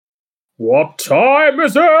What time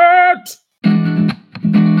is it?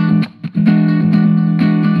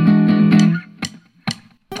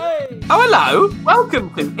 Oh, hello!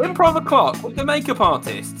 Welcome to Improv O'Clock with the Makeup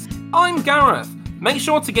Artists. I'm Gareth. Make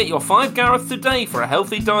sure to get your 5 Gareths a day for a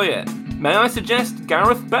healthy diet. May I suggest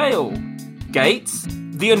Gareth Bale, Gates,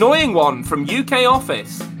 the annoying one from UK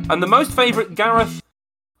Office, and the most favourite Gareth...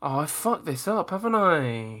 Oh, I fucked this up, haven't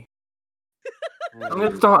I? I'm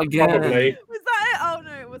going to start again. Probably. Was that it? Oh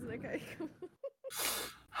no, it wasn't okay.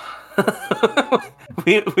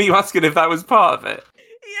 Were you asking if that was part of it?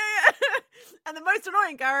 Yeah. And the most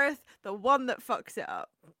annoying Gareth, the one that fucks it up.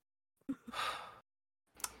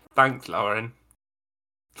 Thanks, Lauren.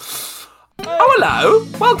 Oh, hello!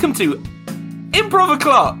 Welcome to Improv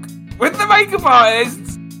O'Clock with the Makeup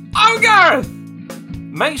Artists. I'm Gareth!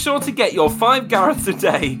 Make sure to get your 5 Gareths a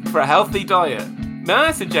day for a healthy diet. May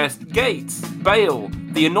I suggest Gates, Bale,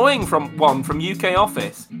 the annoying one from UK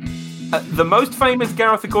Office, the most famous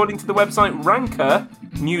Gareth according to the website Ranker,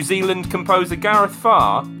 New Zealand composer Gareth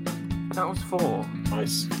Farr. That was 4.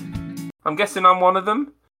 Nice. I'm guessing I'm one of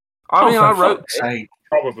them. I wrote it.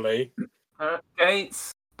 Probably.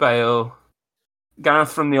 Gates, Bale,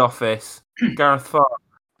 Gareth from The Office, Gareth Farr.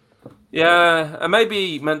 Yeah, and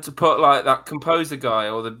maybe meant to put like that composer guy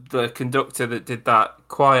or the conductor that did that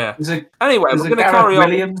choir. Anyway, we're going to carry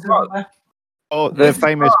on. Oh, the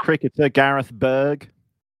famous cricketer Gareth Berg.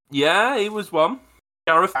 Yeah, he was one.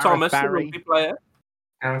 Gareth Thomas, the rugby player.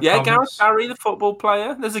 Gareth Barry, the football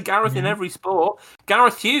player. There's a Gareth in every sport.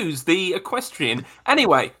 Gareth Hughes, the equestrian.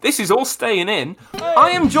 Anyway, this is all staying in.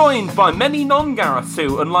 I am joined by many non-Gareths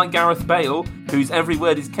who, unlike Gareth Bale, whose every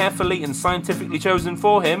word is carefully and scientifically chosen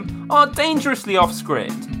for him, are dangerously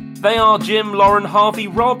off-script. They are Jim, Lauren, Harvey,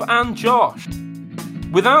 Rob and Josh.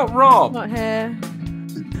 Without Rob... Not here.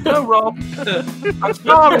 No, Rob. And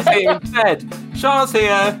Shah is here instead. Shah's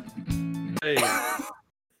here. Hey.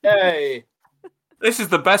 Hey. This is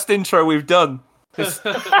the best intro we've done.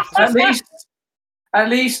 At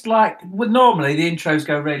least, like, normally the intros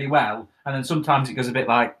go really well, and then sometimes it goes a bit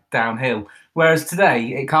like downhill. Whereas today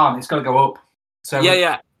it can't; it's got to go up. So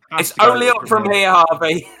yeah, it's only up from here,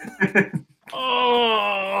 Harvey.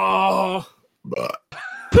 Oh.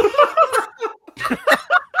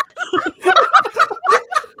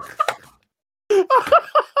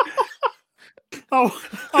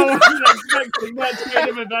 I wasn't expecting that kind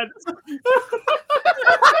of event.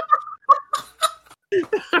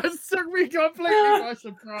 That took me completely by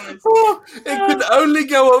surprise. It can only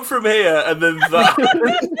go up from here, and then that.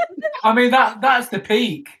 I mean, that's the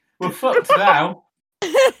peak. We're fucked now.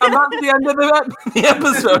 And that's the end of the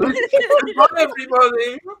episode. Bye,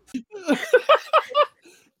 everybody.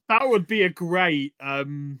 That would be a great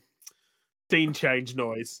scene change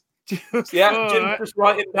noise. Jim's just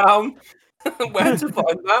writing down where to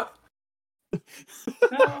find that.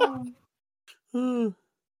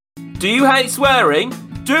 Do you hate swearing?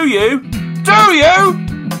 Do you? Do you?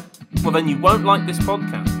 Well, then you won't like this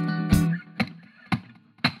podcast.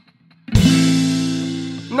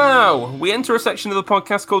 Now, we enter a section of the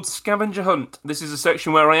podcast called Scavenger Hunt. This is a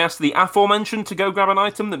section where I ask the aforementioned to go grab an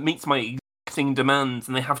item that meets my exacting demands,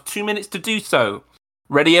 and they have 2 minutes to do so.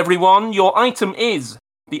 Ready, everyone? Your item is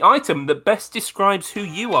the item that best describes who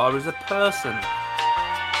you are as a person.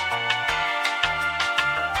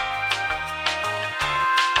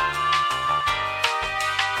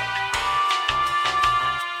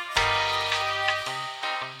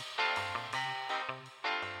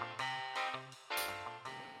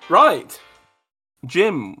 Right.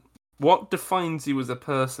 Jim, what defines you as a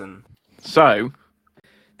person? So,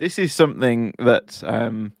 this is something that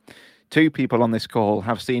 2 people on this call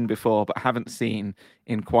have seen before, but haven't seen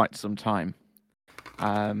in quite some time.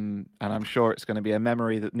 And I'm sure it's going to be a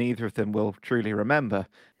memory that neither of them will truly remember.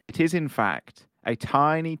 It is, in fact, a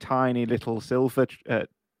tiny, tiny little silver...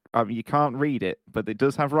 you can't read it, but it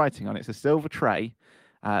does have writing on it. It's a silver tray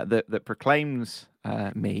that proclaims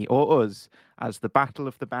me, or us, as the Battle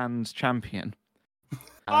of the Bands champion.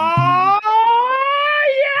 Oh,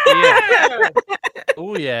 yeah!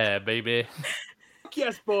 Oh, yeah, baby.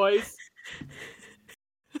 Yes, boys.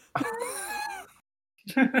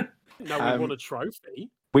 Now we won a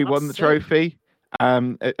trophy. We That's won the sick. trophy.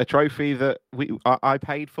 A trophy that I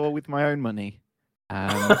paid for with my own money.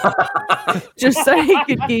 Just so he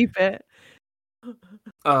could keep it.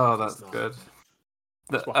 Oh, that's good.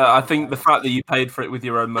 I think the fact that you paid for it with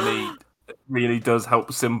your own money really does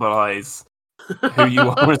help symbolise who you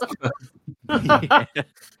are as a person.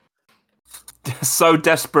 So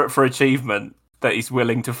desperate for achievement that he's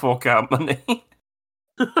willing to fork out money.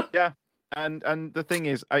 Yeah. And the thing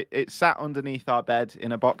is, it sat underneath our bed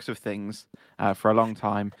in a box of things for a long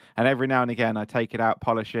time, and every now and again I take it out,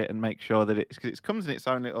 polish it, and make sure that because it comes in its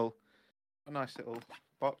own little, nice little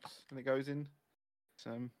box, and it goes in.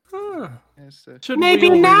 Maybe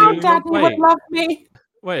now Daddy would love me.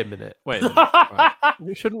 Wait a minute. Right.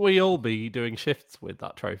 Shouldn't we all be doing shifts with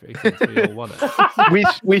that trophy since we all won it?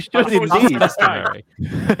 We should indeed.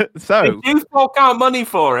 So if you fork out money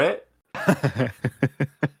for it.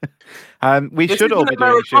 We should all be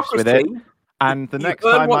doing shifts with it. And the next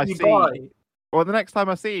time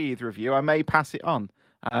I see either of you, I may pass it on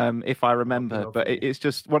if I remember. But it's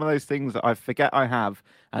just one of those things that I forget I have,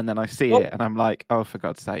 and then I see it, and I'm like, oh, for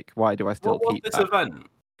God's sake, why do I still keep this that? Event?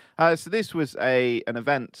 So this was an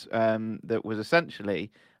event that was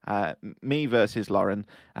essentially me versus Lauren,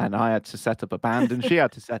 and I had to set up a band, and she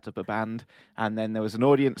had to set up a band, and then there was an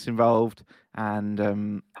audience involved,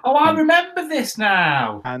 and I remember this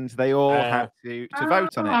now. And they all had to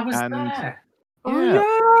vote on it. I was and there. Yeah,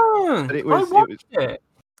 but it I was watched it.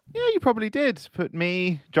 Yeah, you probably did. But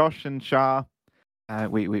me, Josh, and Shah,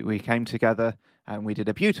 we came together and we did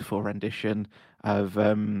a beautiful rendition of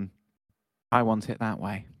 "I Want It That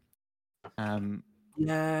Way."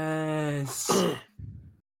 Yes.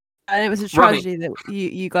 And it was a tragedy that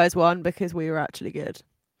you guys won because we were actually good.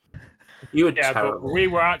 You were but we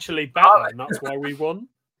were actually better, and that's why we won.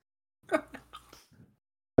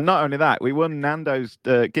 Not only that, we won Nando's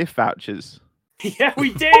gift vouchers. Yeah,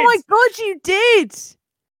 we did. Oh my God, you did!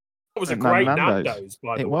 That was a great Nando's,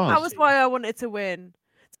 by the way. That was why I wanted to win.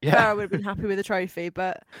 Yeah, I would have been happy with the trophy,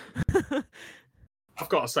 but I've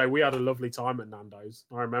got to say, we had a lovely time at Nando's.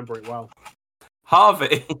 I remember it well.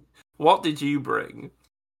 Harvey, what did you bring?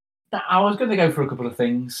 I was going to go for a couple of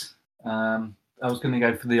things. I was going to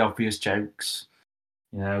go for the obvious jokes.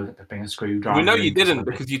 You know, bring a screwdriver. We know you didn't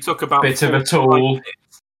because you took about bit of a tool.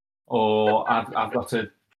 Or I've got a.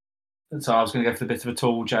 So I was going to go for the bit of a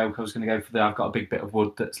tool joke. I was going to go for I've got a big bit of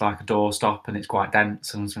wood that's like a doorstop and it's quite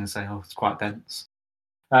dense. And I was going to say, it's quite dense.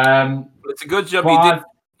 It's a good job you did,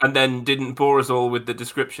 and then didn't bore us all with the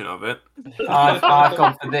description of it. I've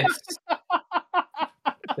gone for this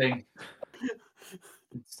thing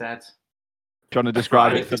instead. Do you want to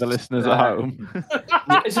describe it for the listeners at home?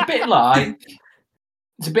 It's a bit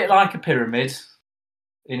like a pyramid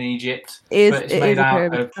in Egypt, but it's made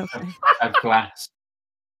out of glass,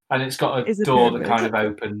 and it's got a door that kind of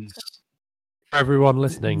opens. For everyone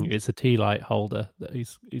listening, it's a tea light holder that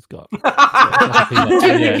he's got.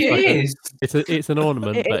 It's an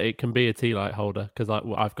ornament, but it can be a tea light holder because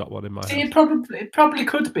I've got one in my house. It probably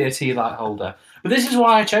could be a tea light holder, but this is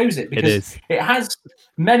why I chose it because it has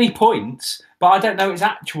many points, but I don't know its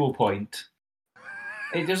actual point.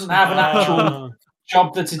 It doesn't have an actual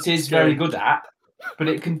job that it is very good at, but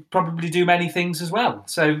it can probably do many things as well.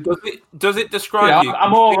 So does it describe you?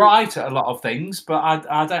 I'm all right at a lot of things, but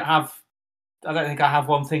I don't think I have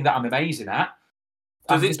one thing that I'm amazing at.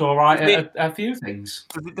 I'm just all right at a few things.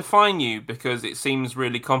 Does it define you because it seems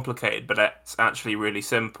really complicated, but it's actually really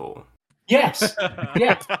simple? Yes.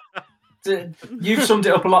 Yes. You've summed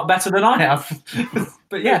it up a lot better than I have.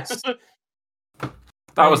 But yes.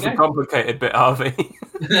 That was the complicated bit, Harvey.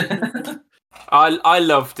 I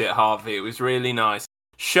loved it, Harvey. It was really nice.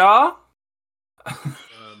 Shah? I've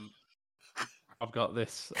got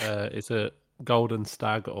this. It's a golden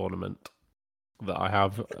stag ornament that I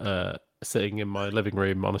have sitting in my living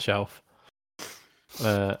room on a shelf.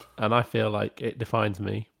 And I feel like it defines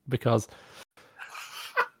me because,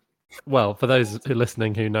 well, for those who are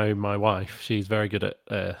listening who know my wife, she's very good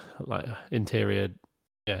at like interior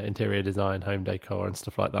design, home decor and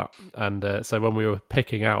stuff like that. And so when we were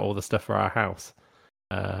picking out all the stuff for our house,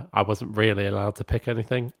 I wasn't really allowed to pick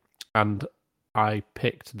anything. And I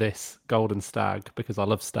picked this golden stag because I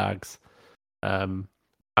love stags.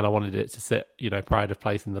 And I wanted it to sit, pride of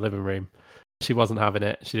place in the living room. She wasn't having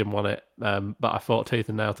it. She didn't want it. But I fought tooth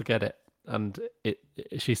and nail to get it. And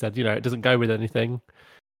she said, it doesn't go with anything.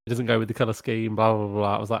 It doesn't go with the colour scheme, blah, blah,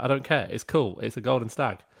 blah. I was like, I don't care. It's cool. It's a golden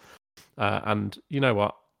stag. And you know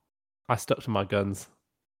what? I stuck to my guns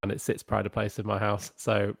and it sits pride of place in my house.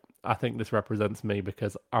 So I think this represents me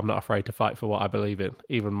because I'm not afraid to fight for what I believe in,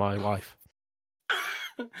 even my wife.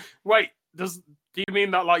 Wait, do you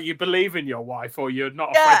mean that like you believe in your wife or you're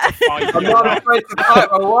not afraid to fight? I'm not afraid to fight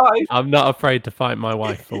my wife. I'm not afraid to fight my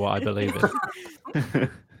wife for what I believe in.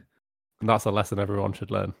 And that's a lesson everyone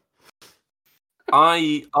should learn.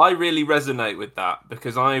 I really resonate with that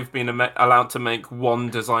because I've been allowed to make one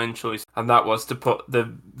design choice, and that was to put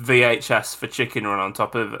the VHS for Chicken Run on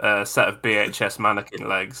top of a set of BHS mannequin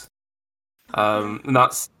legs. And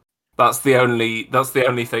that's the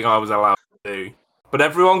only thing I was allowed to do. but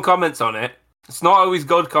everyone comments on it. It's not always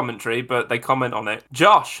good commentary, but they comment on it.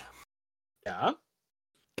 Josh. Yeah.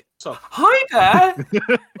 What's up? Hi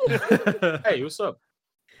there. Hey, what's up?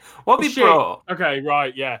 What have you brought? Okay,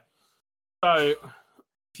 right, yeah. So,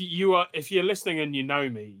 if you're listening and you know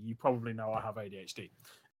me, you probably know I have ADHD.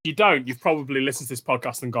 If you don't, you've probably listened to this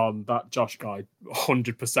podcast and gone, that Josh guy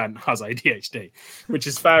 100% has ADHD, which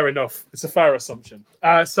is fair enough. It's a fair assumption.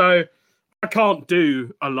 So I can't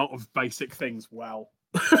do a lot of basic things well.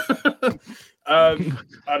 And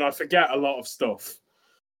I forget a lot of stuff.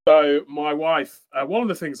 So my wife, one of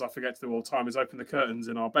the things I forget to do all the time is open the curtains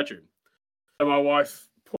in our bedroom. So my wife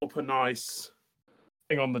put up a nice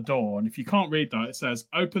thing on the door, and if you can't read that, it says,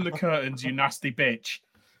 "Open the curtains, you nasty bitch."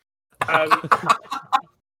 And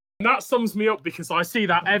that sums me up because I see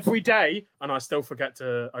that every day, and I still forget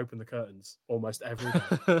to open the curtains almost every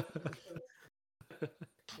day.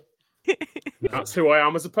 That's who I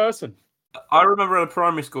am as a person. I remember a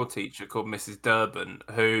primary school teacher called Mrs. Durbin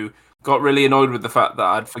who got really annoyed with the fact that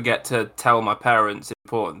I'd forget to tell my parents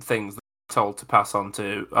important things that I told to pass on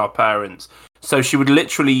to our parents. So she would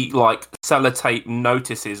literally like sellotape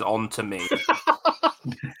notices onto me.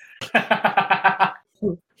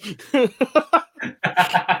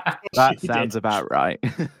 That sounds about right.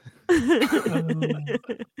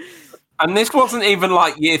 And this wasn't even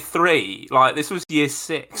like year 3, like this was year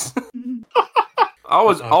 6. I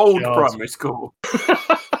was old primary school.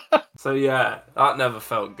 So yeah, that never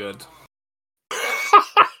felt good.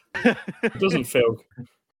 It doesn't feel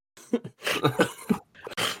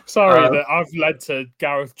sorry that I've led to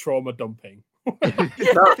Gareth trauma dumping.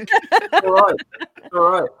 No, all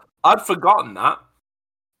right. I'd forgotten that.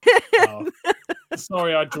 Oh.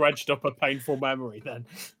 Sorry, I dredged up a painful memory then.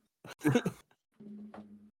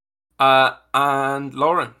 And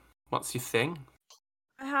Lauren, what's your thing?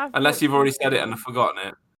 Unless you've already said it and I've forgotten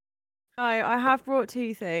it. No, I have brought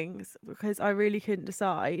 2 things because I really couldn't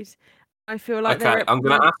decide. I feel like Okay, I'm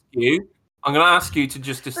gonna ask you to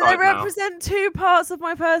just decide they represent 2 parts of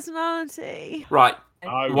my personality. Right.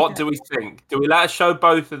 Oh, What do we think? Do we let her show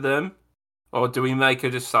both of them, or do we make her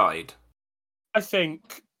decide? I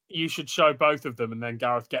think you should show both of them, and then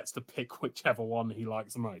Gareth gets to pick whichever one he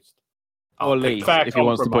likes the most. Or leave fair if he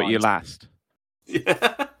wants to put you compromise.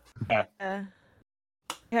 last. Yeah.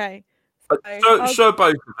 Okay. Show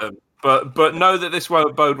both of them, but know that this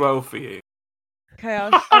won't bode well for you. Okay,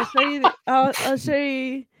 I'll show you. I'll show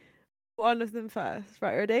you one of them first.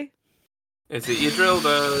 Right, ready? Is it your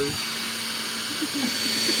dildo?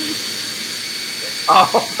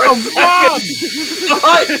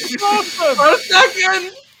 For a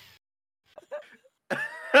second!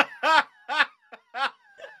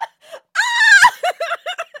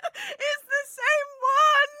 It's the same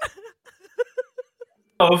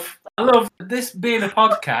one. I love this being a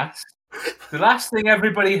podcast. The last thing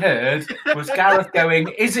everybody heard was Gareth going,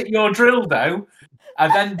 "Is it your dildo?"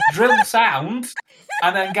 And then drill sound,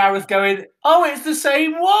 and then Gareth going, "Oh, it's the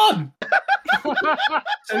same one."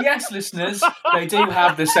 So yes, listeners, they do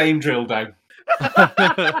have the same dildo.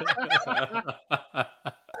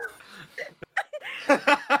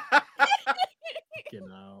 You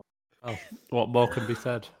know. Oh, what more can be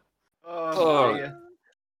said? Oh, yeah.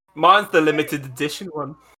 Mine's the limited edition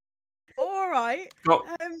one. All right.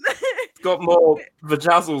 It's got more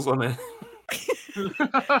vajazzles on it.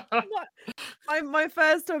 My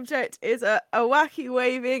first object is a wacky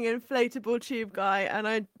waving inflatable tube guy,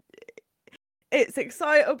 and it's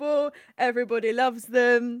excitable. Everybody loves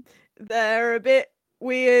them. They're a bit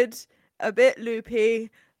weird, a bit loopy,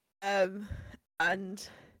 and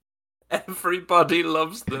everybody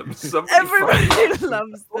loves them. Everybody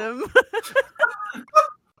loves them.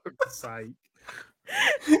 For God's sake.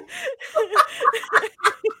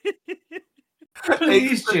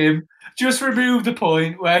 Please, Jim, just remove the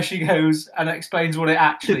point where she goes and explains what it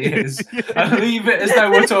actually is, and leave it as though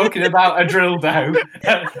we're talking about a dildo.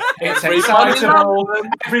 It's excitable.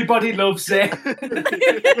 Everybody loves it.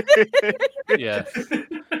 Yes.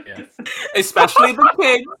 Especially the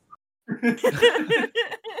kids.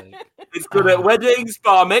 It's good at weddings,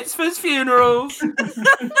 bar mitzvahs, funerals.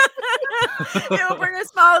 It'll bring a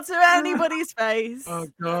smile to anybody's face. Oh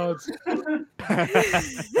God.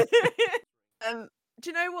 Do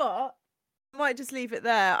you know what? I might just leave it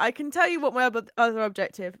there. I can tell you what my other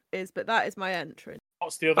objective is, but that is my entrance.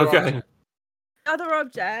 What's the other option? The other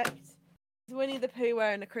object is Winnie the Pooh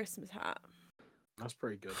wearing a Christmas hat. That's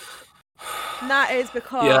pretty good. And that is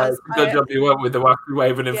because it's a good job you went with the wacky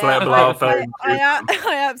waving inflatable iPhone.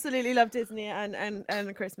 I absolutely love Disney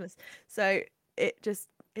and Christmas, so it just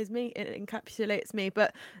is me. It encapsulates me.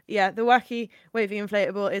 But yeah, the wacky waving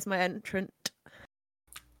inflatable is my entrant.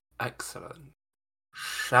 Excellent.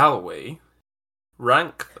 Shall we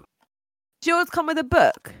rank them? Does yours come with a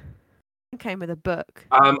book? It came with a book.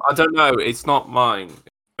 I don't know. It's not mine. It's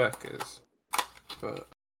Becca's. But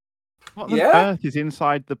What on earth is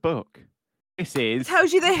inside the book? This is. It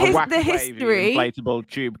tells you the history. Inflatable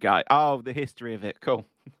tube guy. Oh, the history of it. Cool.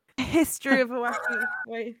 History of a wacky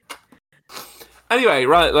wave. Anyway,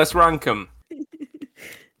 right. Let's rank them.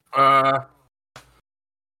 I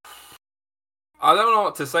don't know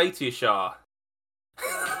what to say to you, Shah.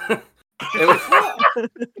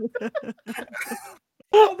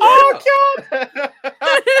 Oh God!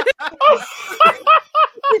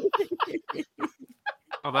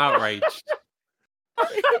 I'm outraged.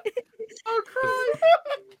 Oh Christ!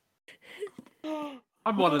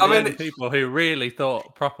 I'm one of the only people who really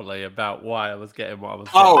thought properly about why I was getting what I was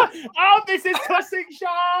getting. Oh, this is classic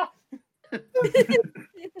Shah!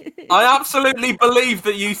 I absolutely believe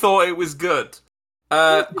that you thought it was good.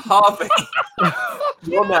 Harvey,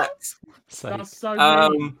 you're next. That's so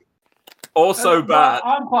mean. Also bad.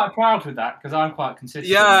 I'm quite proud with that because I'm quite consistent.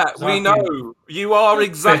 Yeah, we know. You are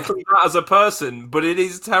exactly that as a person, but it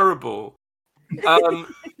is terrible.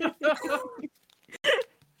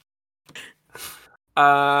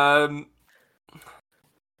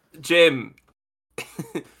 Jim.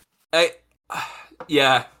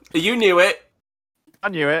 Yeah, you knew it. I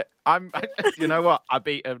knew it. You know what? I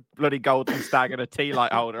beat a bloody golden stag and a tea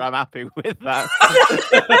light holder. I'm happy with that.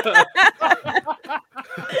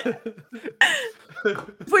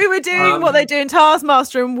 If we were doing what they do in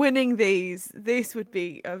Taskmaster and winning these, this would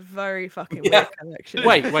be a very fucking weird collection.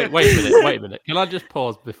 Wait a minute. Can I just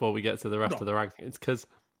pause before we get to the rest of the rankings? Because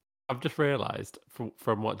I've just realised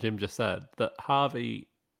from what Jim just said that Harvey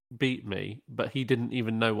beat me, but he didn't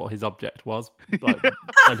even know what his object was when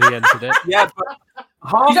he entered it. Yeah, but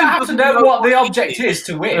you don't have to know what the object is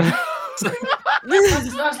to win.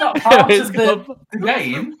 That's not part of the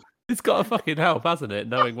game. It's got to fucking help, hasn't it?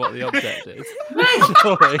 Knowing what the object is.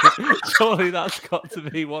 Surely that's got to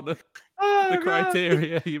be one of the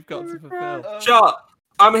criteria you've got to fulfill. Shut.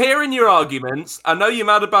 I'm hearing your arguments. I know you're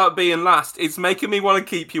mad about being last. It's making me want to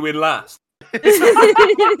keep you in last.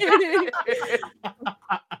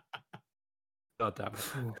 God damn it.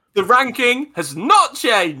 The ranking has not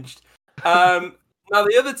changed. Now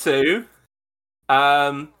the other two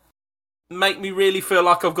make me really feel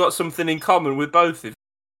like I've got something in common with both of you.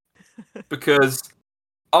 Because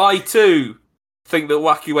I too think that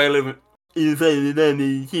Wacky Whale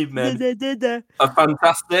are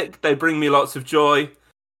fantastic. They bring me lots of joy.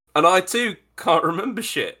 And I too can't remember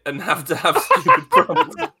shit and have to have stupid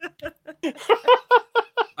problems.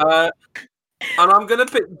 And I'm going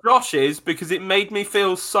to pick Josh's because it made me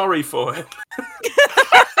feel sorry for him.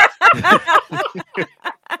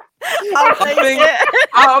 I'll take it.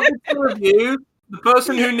 Out of the two of you, the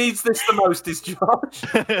person who needs this the most is Josh.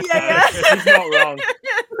 Yeah. He's not wrong.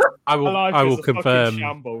 I will a confirm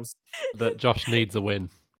shambles. that Josh needs a win.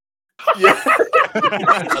 Yeah.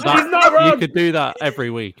 He's not wrong. You could do that every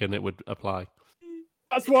week and it would apply.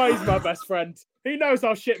 That's why he's my best friend. He knows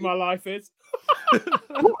how shit my life is.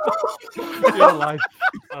 Your life.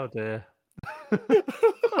 Oh dear.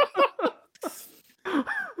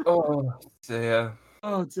 Oh dear.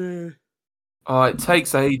 Oh dear. Oh, it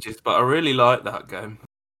takes ages, but I really like that game.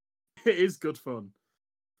 It is good fun.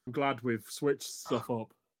 I'm glad we've switched stuff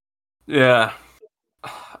up. Yeah.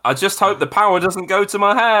 I just hope the power doesn't go to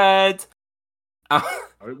my head.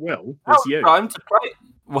 It will. It's you. Time to play.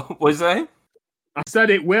 What was that? I said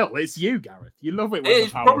it will. It's you, Gareth. You love it when It's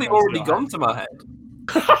the power probably goes to already your gone head. to my head.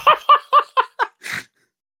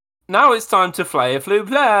 Now it's time to play a Flu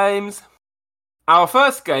Flames. Our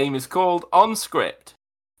first game is called On Script.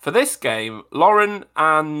 For this game, Lauren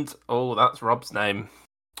and... Oh, that's Rob's name.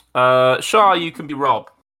 Shah, you can be Rob.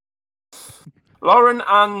 Lauren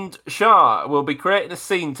and Shah will be creating a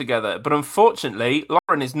scene together, but unfortunately,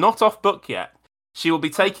 Lauren is not off book yet. She will be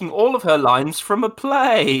taking all of her lines from a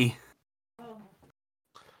play.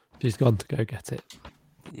 She's gone to go get it.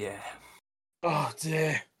 Yeah. Oh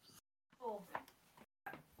dear.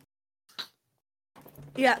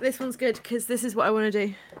 Yeah, this one's good because this is what I want to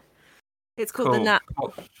do. It's called The Cool. Nap.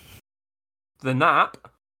 The Nap.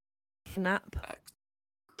 Nap.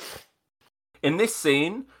 In this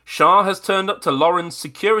scene, Shah has turned up to Lauren's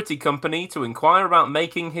security company to inquire about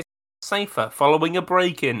making his safer following a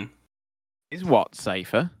break-in. Is what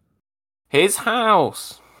safer? His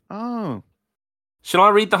house. Oh, Shall I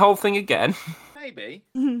read the whole thing again? maybe.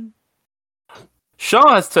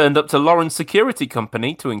 Shah has turned up to Lauren's security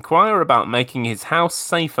company to inquire about making his house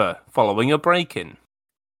safer following a break-in.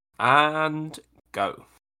 And go.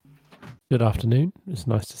 Good afternoon. It's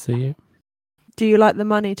nice to see you. Do you like the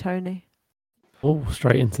money, Tony? Oh,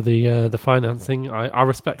 straight into the financing. I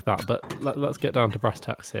respect that, but let's get down to brass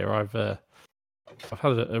tacks here. I've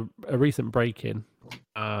had a recent break-in.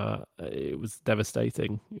 It was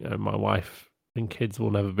devastating. My wife and kids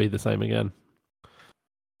will never be the same again.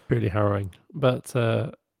 Really harrowing. But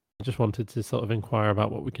I just wanted to sort of inquire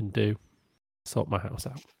about what we can do to sort my house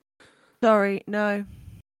out. Sorry, no.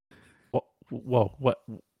 What? Whoa! What?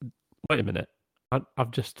 Wait a minute.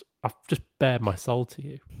 I've just bared my soul to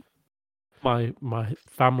you. My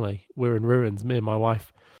family, we're in ruins. Me and my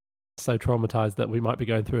wife are so traumatized that we might be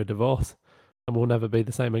going through a divorce and we'll never be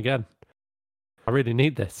the same again. I really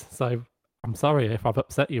need this. So I'm sorry if I've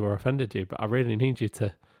upset you or offended you, but I really need you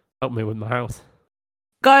to help me with my house.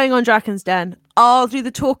 Going on Dragon's Den. I'll do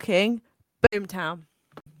the talking. Boomtown.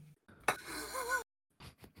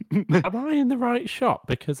 Am I in the right shop?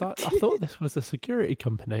 Because I thought this was a security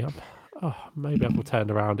company. Maybe I've turned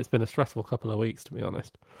around. It's been a stressful couple of weeks, to be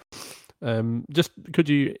honest. Just could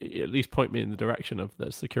you at least point me in the direction of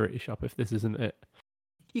the security shop if this isn't it?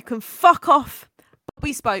 You can fuck off,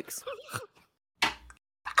 Bobby Spokes.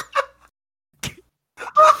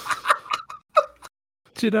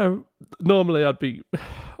 Do you know? Normally I'd be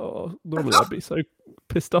so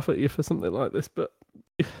pissed off at you for something like this, but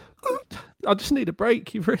I just need a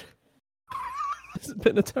break. It's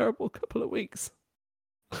been a terrible couple of weeks.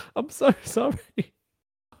 I'm so sorry.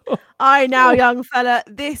 I now, young fella,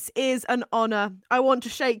 this is an honour. I want to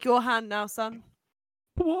shake your hand now, son.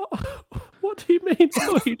 What? What do you mean?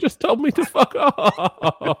 Oh, you just told me to fuck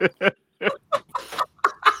off.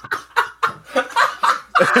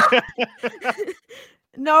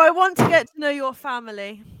 No, I want to get to know your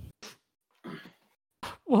family.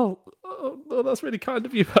 Well, that's really kind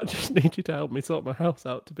of you. I just need you to help me sort my house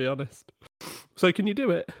out, to be honest. So can you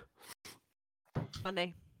do it?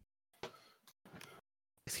 Money.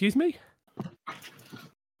 Excuse me?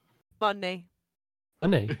 Money.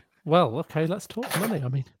 Money? Well, okay, let's talk money. I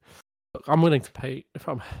mean, look, I'm willing to pay.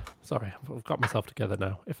 Sorry, I've got myself together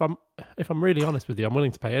now. If I'm really honest with you, I'm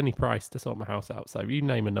willing to pay any price to sort my house out. So you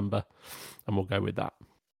name a number, and we'll go with that.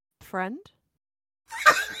 Friend?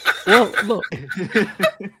 Well, look,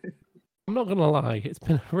 I'm not gonna lie. It's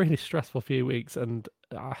been a really stressful few weeks, and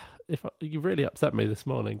you really upset me this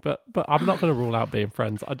morning. But I'm not gonna rule out being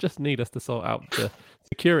friends. I just need us to sort out the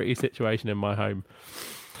security situation in my home.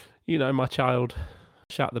 My child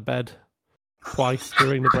shat the bed twice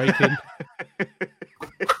during the break-in.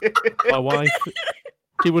 My wife,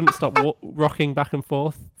 she wouldn't stop rocking back and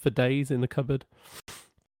forth for days in the cupboard.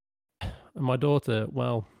 And my daughter,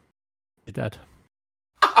 well, she's dead.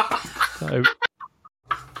 So,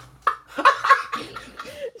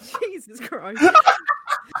 Jesus Christ.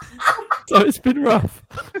 So it's been rough.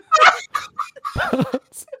 I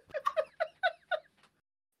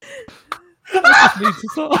just need to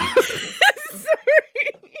sort. Sorry.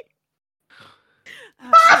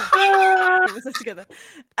 Get this together.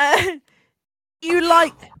 You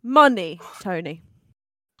like money, Tony?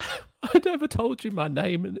 I never told you my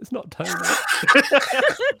name, and it's not Tony.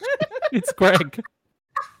 It's Greg.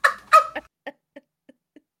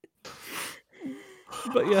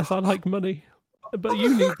 But yes, I like money. But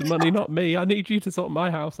you need the money, not me. I need you to sort my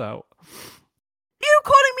house out. You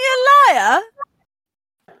calling me a liar?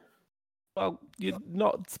 Well, you're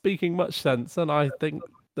not speaking much sense, and I think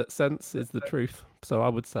that sense is the truth. So I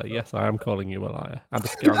would say, yes, I am calling you a liar and a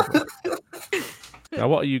scoundrel. Now,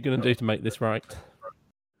 what are you going to do to make this right?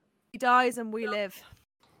 He dies and we live.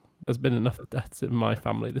 There's been enough deaths in my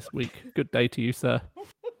family this week. Good day to you, sir.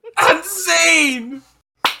 And scene!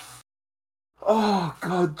 Oh,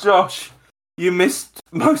 God, Josh. You missed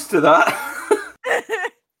most of that.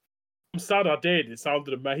 I'm sad I did. It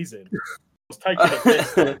sounded amazing. I was taking a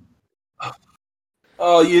piss.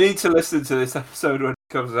 Oh, you need to listen to this episode when it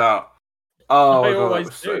comes out. Oh, I God,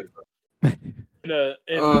 always do.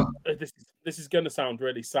 This is going to sound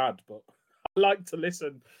really sad, but I like to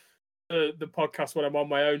listen to the podcast when I'm on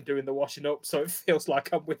my own doing the washing up, so it feels like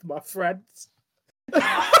I'm with my friends.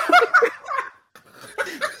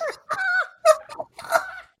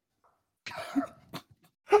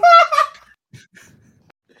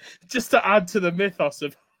 Just to add to the mythos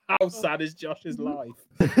of how sad is Josh's life.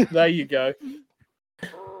 There you go.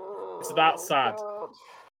 It's that sad.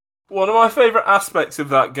 One of my favourite aspects of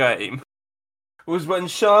that game was when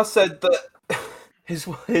Shah said that his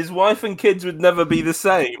wife and kids would never be the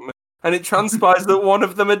same, and it transpires that one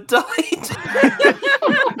of them had died.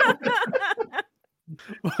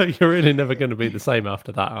 Well, you're really never going to be the same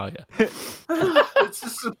after that, are you? It's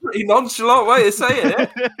just a pretty nonchalant way to say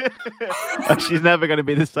it. She's never going to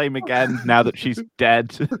be the same again now that she's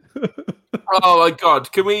dead. Oh my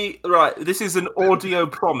god! Can we? Right, this is an audio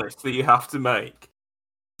promise that you have to make.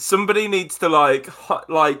 Somebody needs to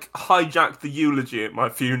hijack the eulogy at my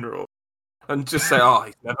funeral and just say, "Oh,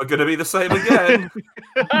 he's never going to be the same again."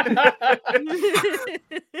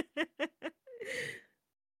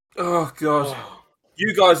 Oh god!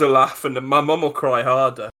 You guys are laughing, and my mum will cry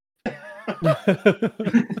harder.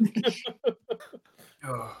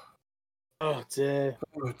 Oh dear.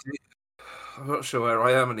 I'm not sure where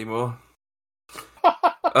I am anymore.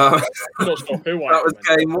 I'm not sure who I That was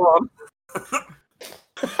game one.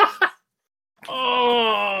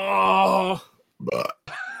 Oh.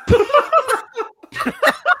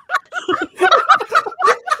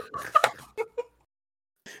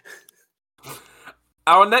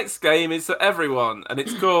 Our next game is for everyone, and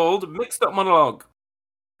it's called Mixed Up Monologue.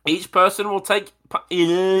 Each person will take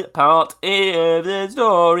part in the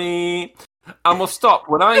story, and we'll stop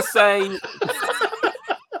when I say.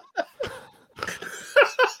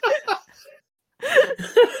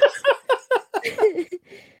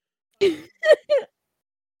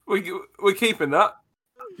 We're keeping that.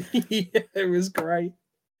 Yeah, it was great.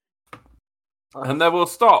 And then we'll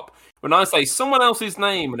stop when I say someone else's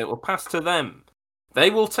name, and it will pass to them. They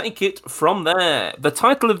will take it from there. The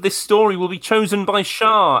title of this story will be chosen by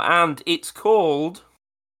Shah, and it's called...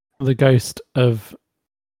 The Ghost of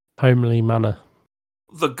Homely Manor.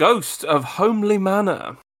 The Ghost of Homely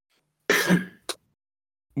Manor.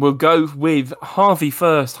 We'll go with Harvey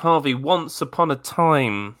first. Harvey, once upon a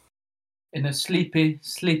time. In a sleepy,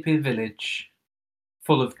 sleepy village,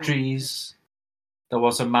 full of trees, there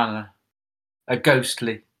was a manor. A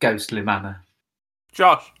ghostly, ghostly manor.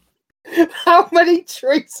 Josh. How many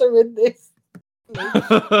trees are in this?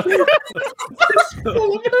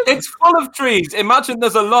 It's full of trees. Imagine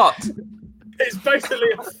there's a lot. It's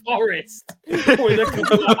basically a forest with a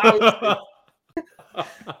couple of houses.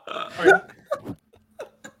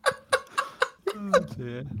 Oh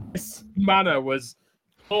dear. This manor was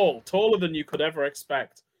tall, taller than you could ever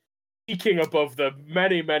expect, peaking above the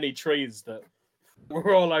many, many trees that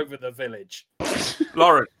were all over the village.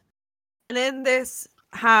 Lauren. And in this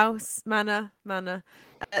house, manor,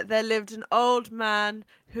 there lived an old man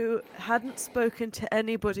who hadn't spoken to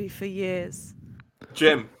anybody for years.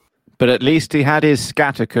 Jim. But at least he had his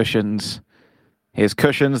scatter cushions. His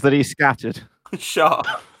cushions that he scattered. Shah.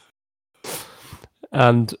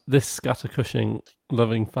 And this scatter cushioning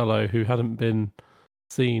loving fellow who hadn't been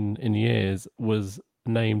seen in years was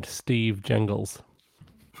named Steve Jengles.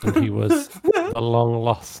 And he was a long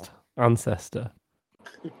lost ancestor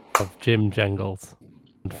of Jim Jengles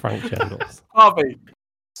and Frank Jengles. Harvey.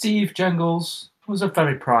 Steve Jengles was a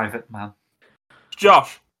very private man.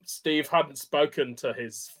 Josh. Steve hadn't spoken to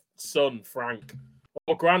his son, Frank,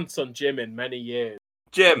 or grandson, Jim, in many years.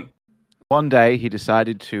 Jim. One day he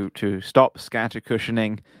decided to stop scatter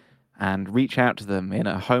cushioning and reach out to them in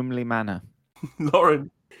a homely manner.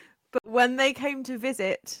 Lauren. But when they came to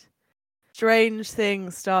visit, strange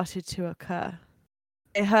things started to occur.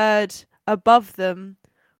 They heard above them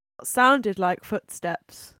what sounded like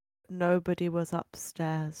footsteps. Nobody was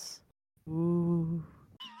upstairs. Ooh.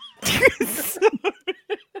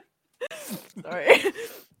 Sorry.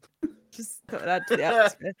 Just thought I'd add to the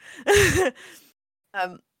atmosphere.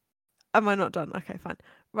 Am I not done? Okay, fine.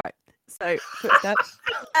 Right. So footsteps.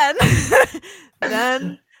 And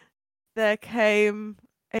then there came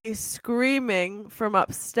a screaming from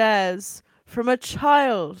upstairs from a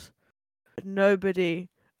child. But nobody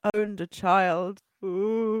owned a child.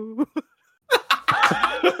 Ooh.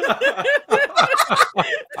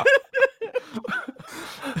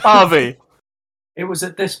 Harvey. It was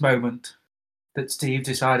at this moment that Steve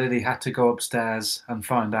decided he had to go upstairs and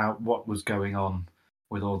find out what was going on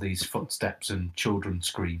with all these footsteps and children's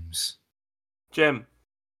screams. Jim.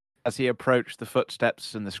 As he approached the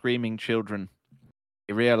footsteps and the screaming children,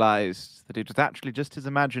 he realized that it was actually just his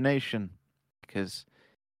imagination, because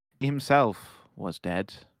he himself was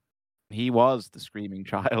dead. He was the screaming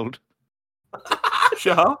child.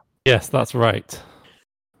 Shah. Yes, that's right.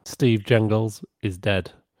 Steve Jengles is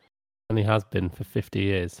dead, and he has been for 50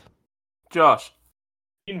 years. Josh.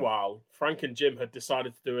 Meanwhile, Frank and Jim had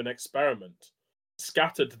decided to do an experiment,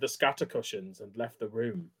 scattered the scatter cushions and left the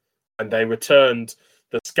room. And they returned.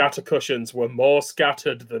 The scatter cushions were more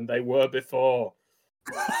scattered than they were before.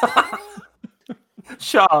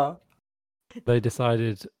 Shah. They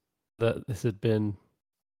decided that this had been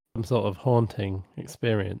some sort of haunting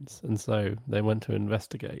experience, and so they went to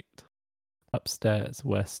investigate upstairs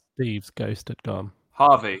where Steve's ghost had gone.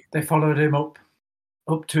 Harvey. They followed him up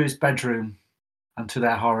to his bedroom, and to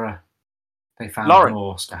their horror, they found Lauren.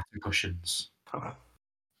 more scatter cushions.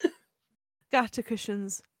 Scatter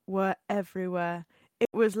cushions were everywhere. It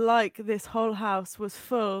was like this whole house was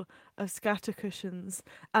full of scatter cushions.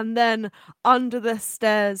 And then under the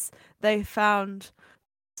stairs, they found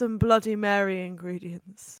some Bloody Mary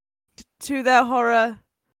ingredients. To their horror,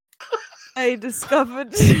 they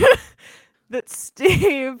discovered that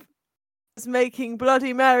Steve was making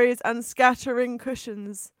Bloody Marys and scattering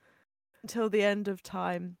cushions until the end of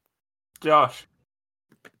time. Josh.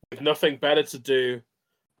 With nothing better to do,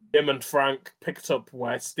 Jim and Frank picked up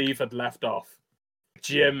where Steve had left off.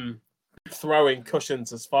 Jim throwing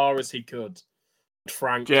cushions as far as he could.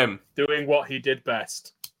 Frank doing what he did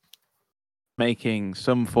best. Making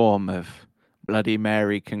some form of Bloody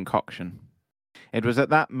Mary concoction. It was at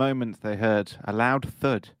that moment they heard a loud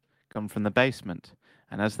thud come from the basement,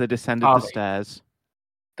 and as they descended the stairs...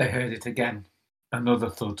 They heard it again. Another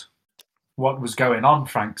thud. What was going on,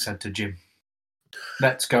 Frank said to Jim.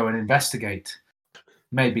 Let's go and investigate.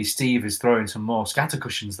 Maybe Steve is throwing some more scatter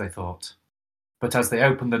cushions, they thought. But as they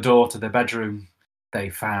opened the door to the bedroom, they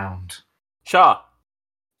found... Shah.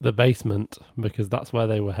 The basement, because that's where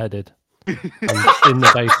they were headed. And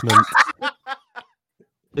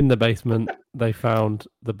in the basement, they found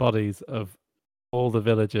the bodies of all the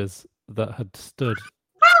villagers that had stood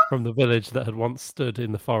from the village that had once stood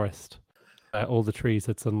in the forest. All the trees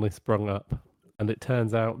had suddenly sprung up. And it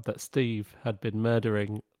turns out that Steve had been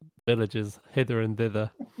murdering villagers hither and thither.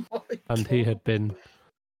 And he had been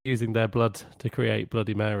using their blood to create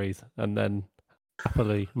Bloody Marys and then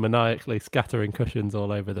happily, maniacally scattering cushions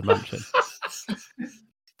all over the mansion.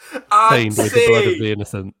 Stained with the blood of the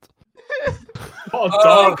innocent.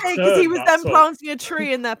 Okay, because he was then planting a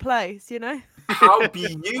tree in their place, you know? How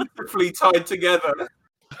beautifully tied together.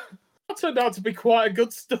 That turned out to be quite a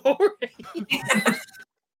good story.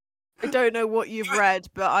 I don't know what you've read,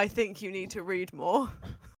 but I think you need to read more.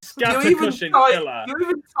 Scatter cushion killer. You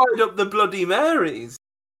even tied up the Bloody Marys.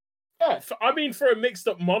 Yeah, I mean, for a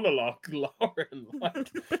mixed-up monologue, Lauren,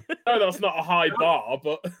 no, that's not a high bar,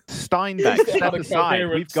 but... Steinbeck, step aside,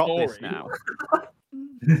 we've got this now.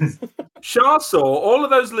 Shah saw all of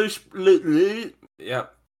those loose... Yeah.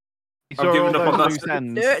 I'm giving up on that.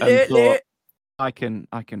 And thought, I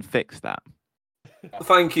can fix that.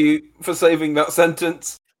 Thank you for saving that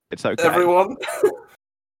sentence. It's okay. Everyone.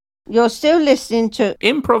 You're still listening to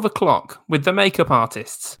Improv O'Clock with the makeup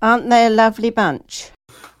artists. Aren't they a lovely bunch?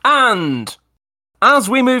 And as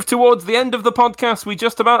we move towards the end of the podcast, we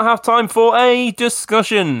just about have time for a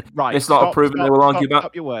discussion. Right. It's not proven they will argue about.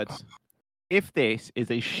 Stop your words. If this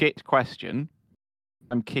is a shit question,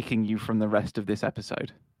 I'm kicking you from the rest of this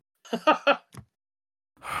episode.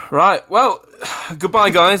 Right. Well, goodbye,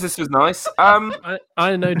 guys. This was nice.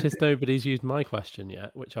 I noticed nobody's used my question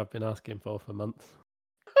yet, which I've been asking for months.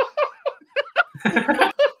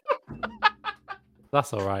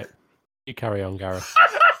 That's all right. You carry on, Gareth.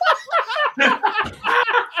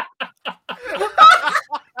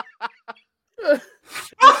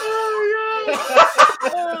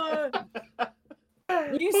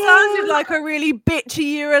 You sounded like a really bitchy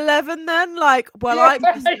year 11 then. Like, well, I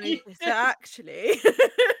just noticed it actually.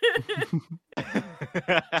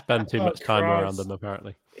 Spend too much time around them,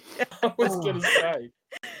 apparently. I was going to say.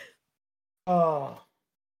 Oh.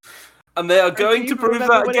 And they are going to prove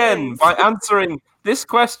that again by answering this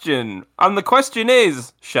question. And the question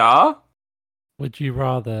is, Shah? Would you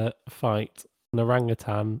rather fight an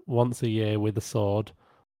orangutan once a year with a sword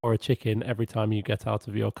or a chicken every time you get out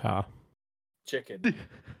of your car? Chicken.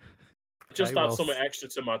 Just add something extra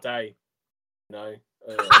to my day. No.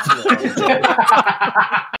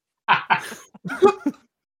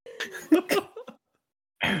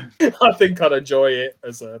 I think I'd enjoy it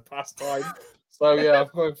as a pastime. So yeah, I'm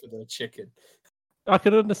going for the chicken. I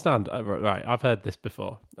can understand. Right, I've heard this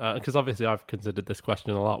before because obviously I've considered this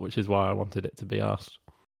question a lot, which is why I wanted it to be asked.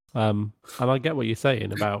 And I get what you're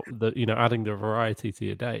saying about adding the variety to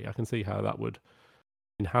your day. I can see how that would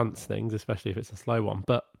enhance things, especially if it's a slow one.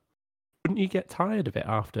 But wouldn't you get tired of it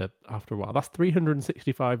after a while? That's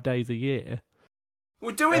 365 days a year.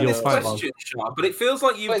 We're doing this question, Shah, but it feels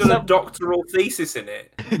like you've done a doctoral thesis in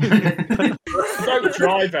it. I don't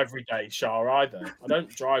drive every day, Shah, either. I don't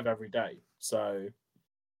drive every day, so...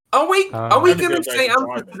 Are we going to say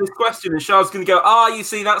answer to this question and Shah's going to go, you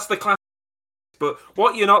see, that's the class. But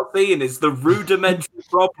what you're not seeing is the rudimentary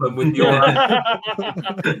problem with your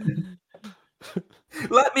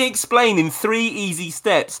Let me explain in 3 easy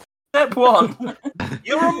steps. Step 1,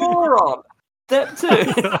 you're a moron. Step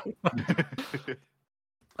 2...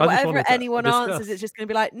 Whatever anyone answers, it's just going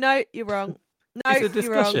to be like, no, you're wrong. No, it's a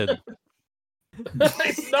discussion. You're wrong.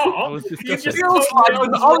 It's not. It feels like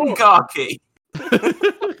an oligarchy.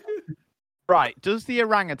 Right. Does the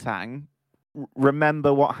orangutan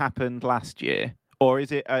remember what happened last year, or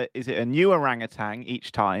is it a new orangutan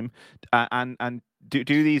each time? And do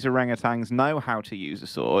these orangutans know how to use a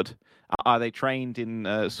sword? Are they trained in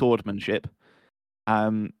swordmanship?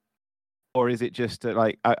 Or is it just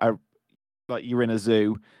like you're in a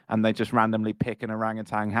zoo and they just randomly pick an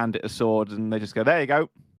orangutan, hand it a sword, and they just go, "There you go."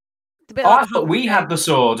 I thought we had the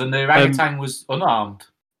sword and the orangutan was unarmed.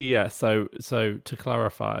 Yeah. So to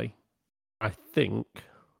clarify, I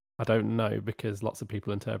don't know because lots of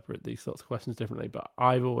people interpret these sorts of questions differently. But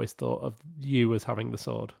I've always thought of you as having the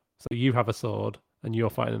sword. So you have a sword and you're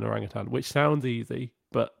fighting an orangutan, which sounds easy,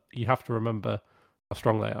 but you have to remember how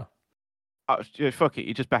strong they are. Oh, fuck it!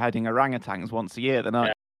 You're just beheading orangutans once a year, then aren't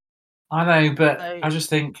you? I know, but I just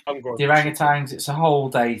think the orangutans, it's a whole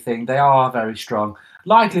day thing. They are very strong.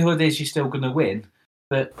 Likelihood is you're still going to win,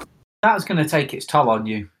 but that's going to take its toll on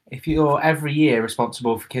you. If you're every year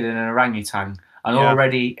responsible for killing an orangutan, an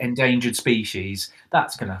already endangered species,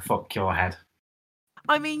 that's going to fuck your head.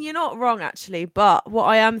 I mean, you're not wrong, actually, but what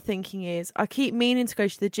I am thinking is I keep meaning to go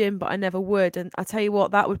to the gym, but I never would, and I tell you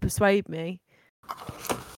what, that would persuade me.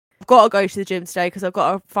 I've got to go to the gym today because I've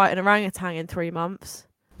got to fight an orangutan in 3 months.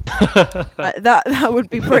 That would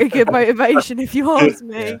be pretty good motivation if you ask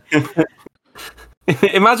me.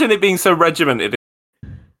 Imagine it being so regimented,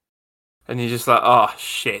 and you're just like, "Oh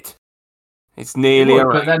shit, it's nearly."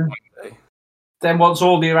 But then once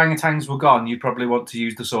all the orangutans were gone, you'd probably want to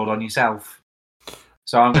use the sword on yourself.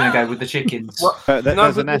 So I'm going to go with the chickens.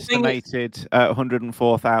 There's an estimated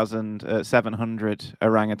 104,700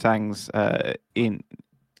 orangutans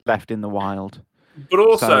left in the wild. But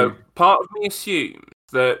also, part of me assumes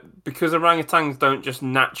that because orangutans don't just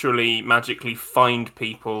naturally, magically find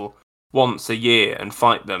people once a year and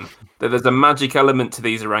fight them, that there's a magic element to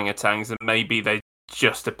these orangutans and maybe they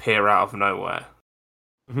just appear out of nowhere.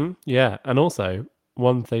 Mm-hmm. Yeah, and also,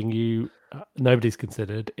 one thing nobody's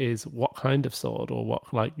considered is what kind of sword or what,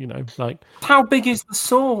 how big is the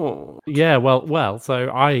sword? Yeah, well. So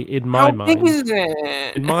in my mind, how big is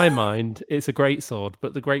it? In my mind, it's a great sword,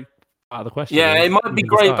 but the great part of the question. Yeah, it might be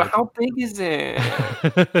great, but how big is it?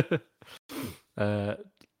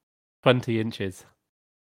 20 inches.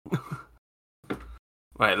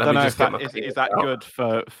 Wait, let me just get is that good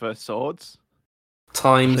for swords?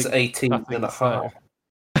 Times 18.5.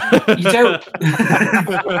 You don't.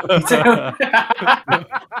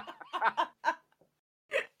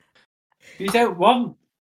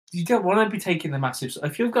 You don't want to be taking the massive.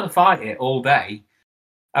 If you've got to fight it all day,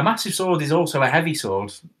 a massive sword is also a heavy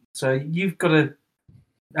sword. So you've got to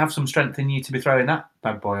have some strength in you to be throwing that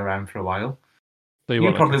bad boy around for a while. So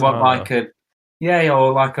you probably want like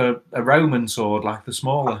a Roman sword, like the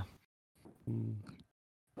smaller.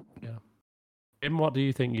 Yeah. Jim, what do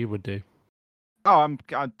you think you would do? Oh,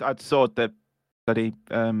 I'd sword the bloody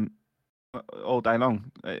all day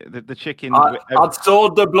long. The chicken. I'd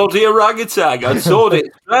sword the bloody orangutan. I'd sword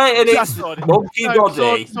it straight in its monkey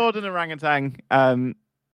body. Sword an orangutan.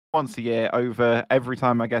 Once a year, over every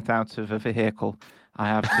time I get out of a vehicle, I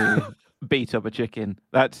have to beat up a chicken.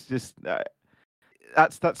 That's just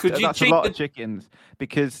that's a lot of chickens,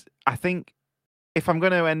 because I think if I'm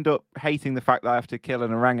going to end up hating the fact that I have to kill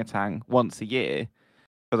an orangutan once a year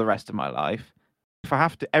for the rest of my life, if I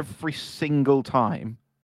have to every single time,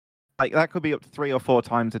 like that could be up to 3 or 4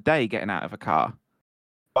 times a day getting out of a car.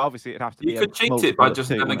 But obviously, it'd have to be. You could cheat it by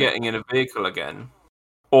just never getting in a vehicle again,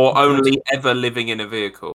 or only ever living in a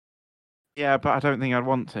vehicle. Yeah, but I don't think I'd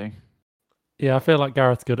want to. Yeah, I feel like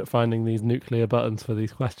Gareth's good at finding these nuclear buttons for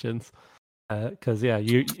these questions. Because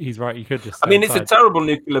he's right. You could just. I mean, it's a terrible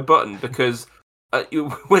nuclear button because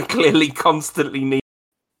we're clearly constantly need,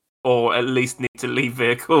 or at least need to leave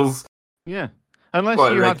vehicles. Yeah, unless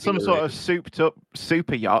you had some sort of souped-up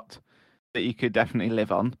super yacht that you could definitely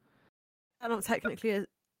live on. That's not technically a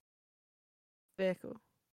vehicle.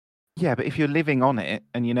 Yeah, but if you're living on it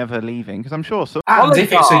and you're never leaving, because I'm sure some. And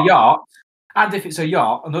if it's a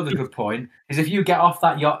yacht, another good point is if you get off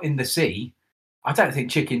that yacht in the sea. I don't think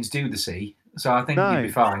chickens do the sea, so I think you'd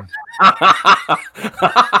be fine.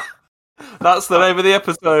 That's the name of the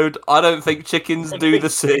episode. I don't think chickens do the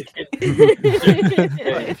sea.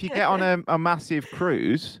 If you get on a massive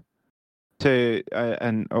cruise to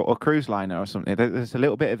or cruise liner or something, there's a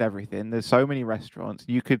little bit of everything. There's so many restaurants.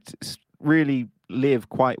 You could really live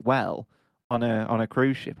quite well on a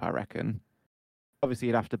cruise ship, I reckon. Obviously,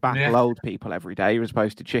 you'd have to backload people every day as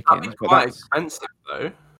opposed to chickens. That'd be quite expensive,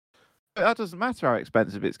 though. But that doesn't matter how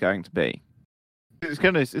expensive it's going to be. It's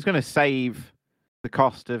going to save the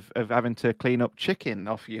cost of having to clean up chicken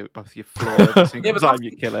off your floor every single time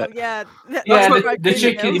you kill it. Yeah, the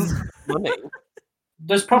chicken.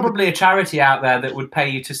 There's probably a charity out there that would pay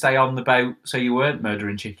you to stay on the boat so you weren't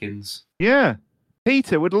murdering chickens. Yeah,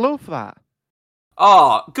 Peter would love that.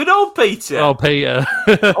 Oh, good old Peter. Oh, Peter.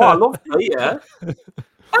 Oh, I love Peter.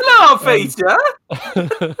 Hello, Peter.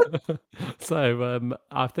 So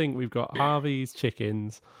I think we've got Harvey's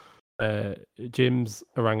chickens, Jim's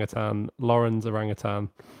orangutan, Lauren's orangutan,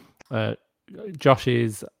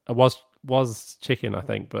 Josh's was chicken, I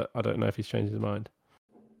think, but I don't know if he's changed his mind.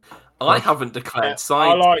 I haven't declared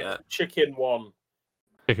sides I like yet. chicken one.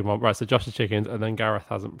 Chicken one, right? So Josh's chickens, and then Gareth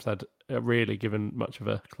hasn't said really given much of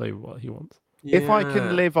a clue what he wants. If I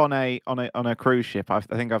can live on a cruise ship, I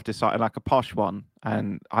think I've decided like a posh one,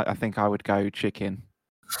 and I think I would go chicken.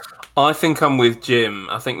 I think I'm with Jim.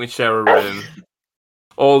 I think we share a room.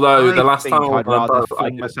 Although the last time I'd rather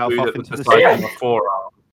fling myself off into the sea.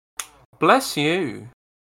 Bless you.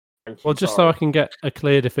 Well, just so I can get a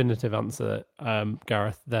clear, definitive answer,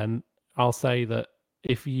 Gareth, then I'll say that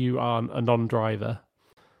if you are a non-driver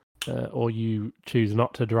or you choose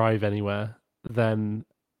not to drive anywhere, then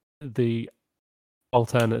the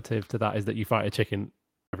alternative to that is that you fight a chicken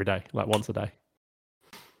every day, like once a day.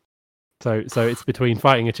 So it's between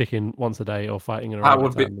fighting a chicken once a day or fighting an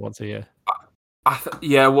orangutan once a year.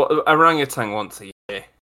 Orangutan once a year.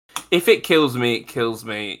 If it kills me, it kills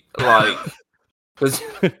me. Like, because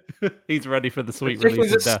he's ready for the sweet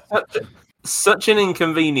release of death. Such an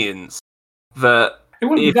inconvenience that it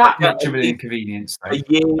wouldn't be that much of an inconvenience. Though.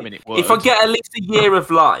 If I get at least a year of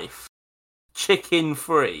life, chicken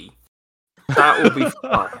free, that will be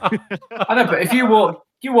fine. I know, but if you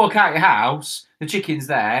walk out your house, the chicken's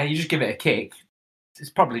there, you just give it a kick, it's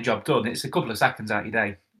probably job done. It's a couple of seconds out your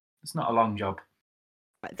day. It's not a long job.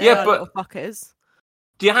 But fuckers.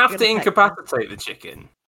 Do you have to incapacitate the chicken?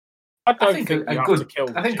 I think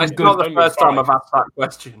it's not the first time I've asked that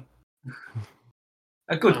question.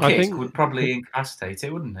 A good kick would probably incapacitate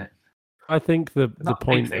it, wouldn't it? I think the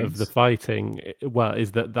point of the fighting,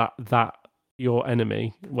 is that your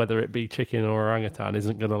enemy, whether it be chicken or orangutan,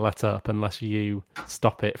 isn't going to let up unless you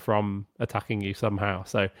stop it from attacking you somehow.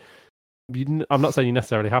 So I'm not saying you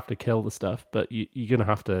necessarily have to kill the stuff, but you're going to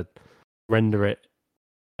have to render it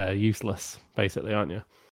useless, basically, aren't you?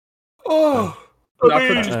 Oh, I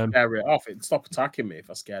could just scare it off. It'd stop attacking me if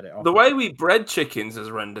I scared it off. The way we bred chickens has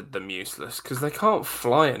rendered them useless because they can't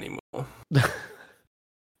fly anymore. Yeah,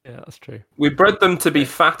 that's true. We bred them to be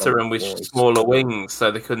fatter and with smaller wings, so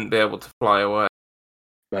they couldn't be able to fly away.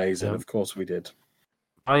 Amazing, of course we did.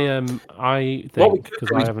 I think what we could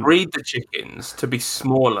do is breed the chickens to be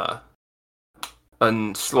smaller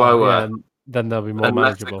and slower. Then they'll be more and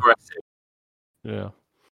manageable. Less aggressive. Yeah.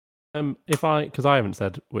 Because I haven't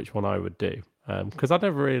said which one I would do. Because I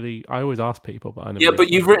always ask people, but I never. Yeah, but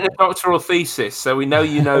you've written a doctoral thesis, so we know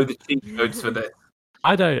you know the cheat codes for this.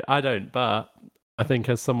 I don't, but I think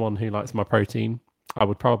as someone who likes my protein, I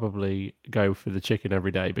would probably go for the chicken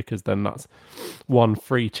every day because then that's one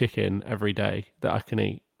free chicken every day that I can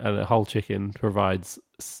eat, and a whole chicken provides,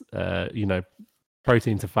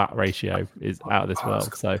 protein to fat ratio is out of this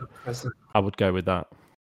world. So I would go with that.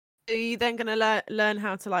 Are you then gonna learn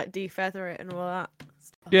how to like defeather it and all that?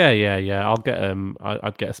 Yeah. I'll get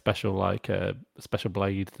I'd get a special special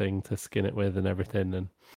blade thing to skin it with and everything. And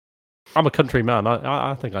I'm a country man.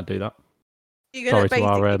 I think I'd do that. Sorry to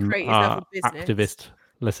our activist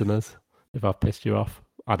listeners if I've pissed you off.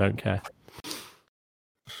 I don't care.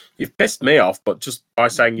 You've pissed me off, but just by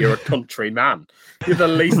saying you're a country man. You're the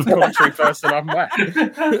least country person I've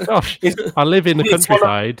met. Gosh, I live in the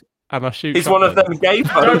countryside and I shoot. He's one of them gay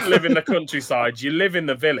folks. You don't live in the countryside. You live in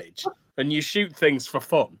the village and you shoot things for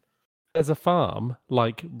fun. There's a farm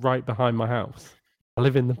like right behind my house. I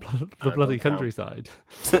live in the bloody countryside.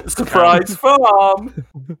 Surprise farm.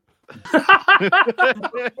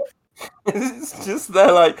 It's just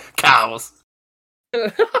they're like cows.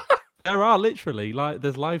 There are literally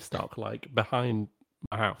there's livestock behind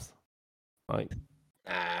my house.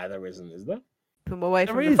 There isn't, is there? Come away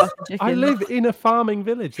from there is. I live in a farming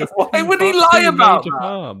village. Why would he lie about that?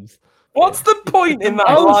 Farms. What's the point in that?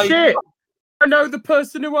 Oh shit! I know the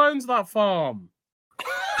person who owns that farm.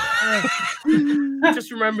 I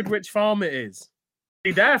just remembered which farm it is.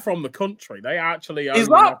 They're from the country. They actually own. Is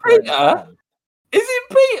that Peter? Is it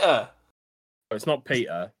Peter? Oh, it's not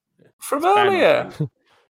Peter. From earlier.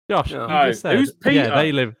 Josh, just said, who's Peter? Yeah,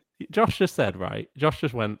 they live. Josh just said, right? Josh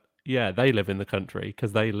just went, yeah, they live in the country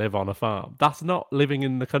because they live on a farm. That's not living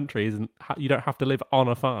in the country. You don't have to live on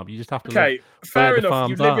a farm. You just have to live fair where the enough. farms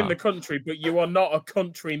You live are. in the country, but you are not a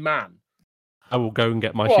country man. I will go and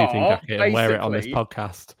get my shooting jacket and wear it on this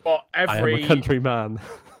podcast. What I am a country man.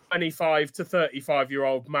 25 to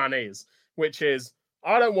 35-year-old man is, which is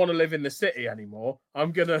I don't want to live in the city anymore.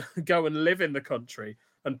 I'm going to go and live in the country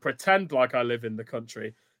and pretend like I live in the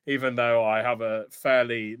country, even though I have a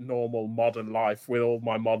fairly normal modern life with all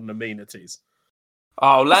my modern amenities.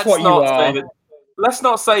 Oh, let's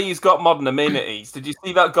not say he's got modern amenities. Did you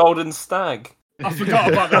see that golden stag? I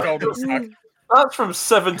forgot about the golden stag. That's from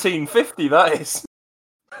 1750, that is.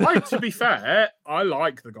 To be fair, I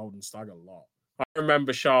like the golden stag a lot. I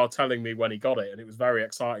remember Shah telling me when he got it, and it was very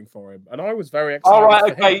exciting for him. And I was very excited. All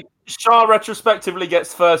right, okay. Shah retrospectively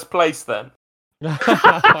gets first place then. I'd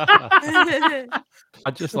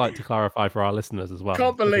just like to clarify for our listeners as well.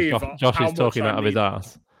 Can't believe Josh is talking out of his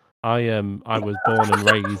ass. I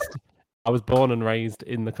was born and raised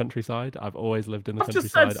in the countryside. I've always lived in the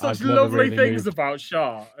countryside. I've just said such lovely things about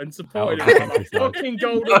Shah and supported him. Fucking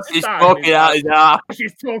golden stag. He's talking out his ass.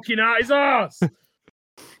 He's talking out his ass.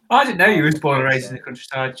 I didn't know you was born and raised in the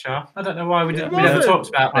countryside, Shah. I don't know why we never talked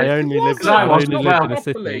about it. I only lived in a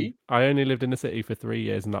city. I only lived in a city for 3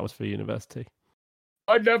 years, and that was for university.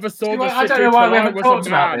 I never saw the city. I don't know why we haven't talked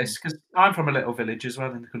about this, because I'm from a little village as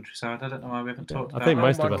well in the countryside. I don't know why we haven't talked about it. I think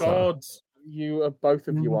most of us are. Both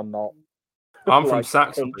of you are not. I'm from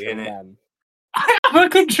Saxonby, innit? I'm a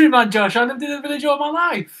countryman, Josh. I lived in a village all my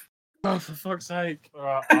life. Oh, for fuck's sake. All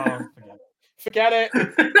right, forget it.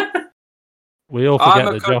 We all forget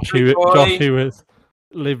that Josh, who has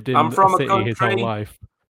lived in a city his whole life,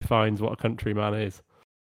 finds what a countryman is.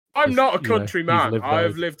 I'm not a countryman. I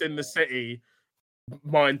have lived in the city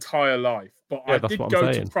my entire life, but I did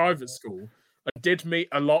go to private school. I did meet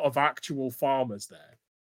a lot of actual farmers there.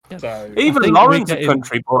 Yeah. So even Lauren's a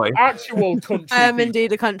country boy. Actual country. I am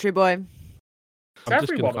indeed a country boy. I'm just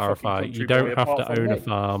going to clarify, you don't have to own a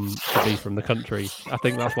farm to be from the country. I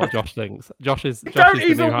think that's what Josh thinks. Josh is you don't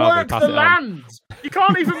even work the land. You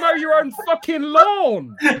can't even mow your own fucking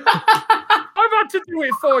lawn. I've had to do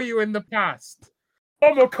it for you in the past.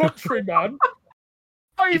 I'm a countryman.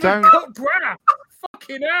 I even cut grass.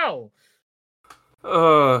 Fucking hell.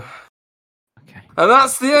 Okay. And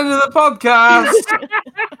that's the end of the podcast.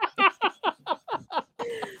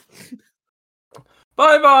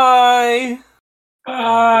 Bye-bye.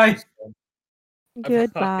 Bye.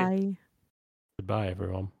 Goodbye. Goodbye,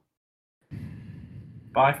 everyone.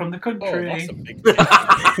 Bye from the country. Oh, that's a big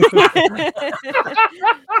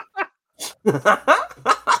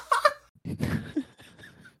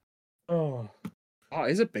oh, that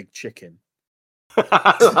is a big chicken.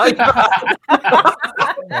 I like that.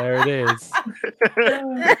 There it is.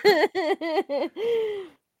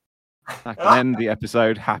 I can end the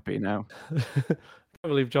episode happy now. I can't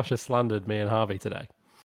believe Josh has slandered me and Harvey today.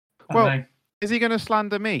 Well, is he going to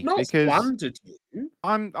slander me? Not because slandered you.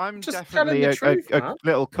 I'm just definitely truth, a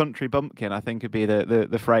little country bumpkin, I think would be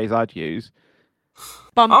the phrase I'd use.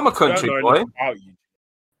 I'm a country boy.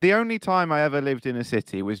 The only time I ever lived in a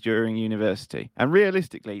city was during university. And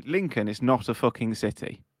realistically, Lincoln is not a fucking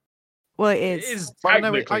city. Well, it is. It is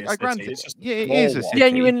technically a city. It is a city.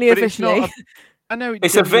 Genuinely, officially. I know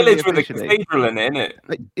it's a village with a cathedral in it, isn't it?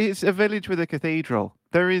 It's a village with a cathedral.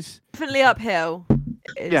 There is definitely uphill.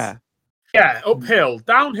 Yeah. Yeah, uphill.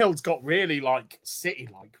 Downhill's got really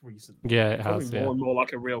city-like recently. Yeah, it has. More and more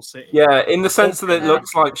like a real city. Yeah, in the sense that it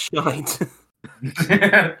looks like shite. And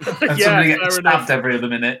somebody gets stabbed every other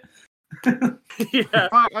minute. Yeah.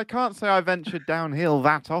 I can't say I ventured downhill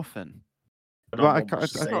that often. But I kept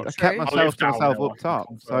myself to myself up top.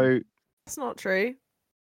 So that's not true.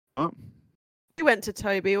 Oh. We went to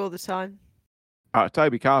Toby all the time.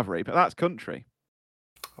 Toby Carvery, but that's country.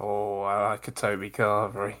 Oh, I like a Toby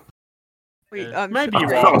Carvery. Maybe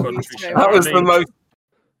you are country. That was the most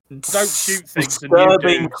don't shoot things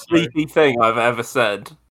disturbing, creepy thing I've ever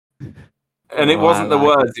said. And it wasn't the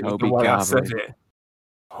words, it was the way I said it.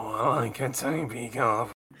 Oh, I like a Toby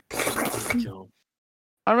Carvery.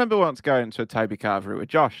 I remember once going to a Toby Carvery with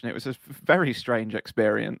Josh, and it was a very strange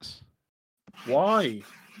experience. Why?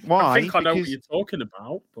 Why? I think I know what you're talking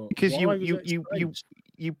about. But because you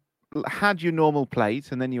had your normal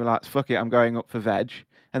plate, and then you were like, "Fuck it, I'm going up for veg."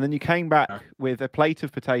 And then you came back with a plate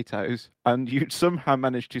of potatoes, and you somehow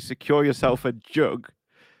managed to secure yourself a jug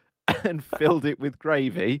and filled it with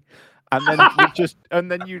gravy. And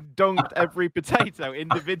then you dunked every potato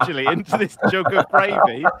individually into this jug of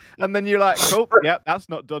gravy. And then you're like, cool, yep, that's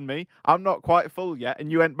not done me. I'm not quite full yet.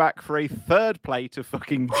 And you went back for a third plate of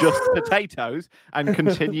fucking just potatoes and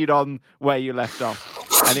continued on where you left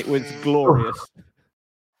off. And it was glorious.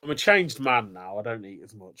 I'm a changed man now. I don't eat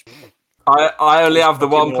as much. I only have the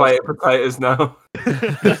one plate of potatoes now.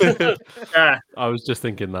 Yeah. I was just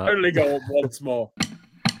thinking that. Only go on once more.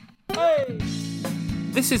 Hey!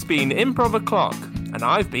 This has been Improv O'Clock, and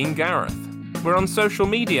I've been Gareth. We're on social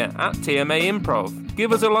media at TMA Improv.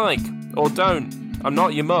 give us a like, or don't. I'm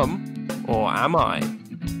not your mum, or am I?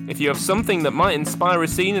 If you have something that might inspire a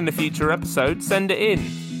scene in a future episode, send it in.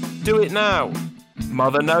 Do it now.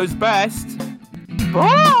 Mother knows best.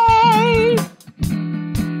 Bye!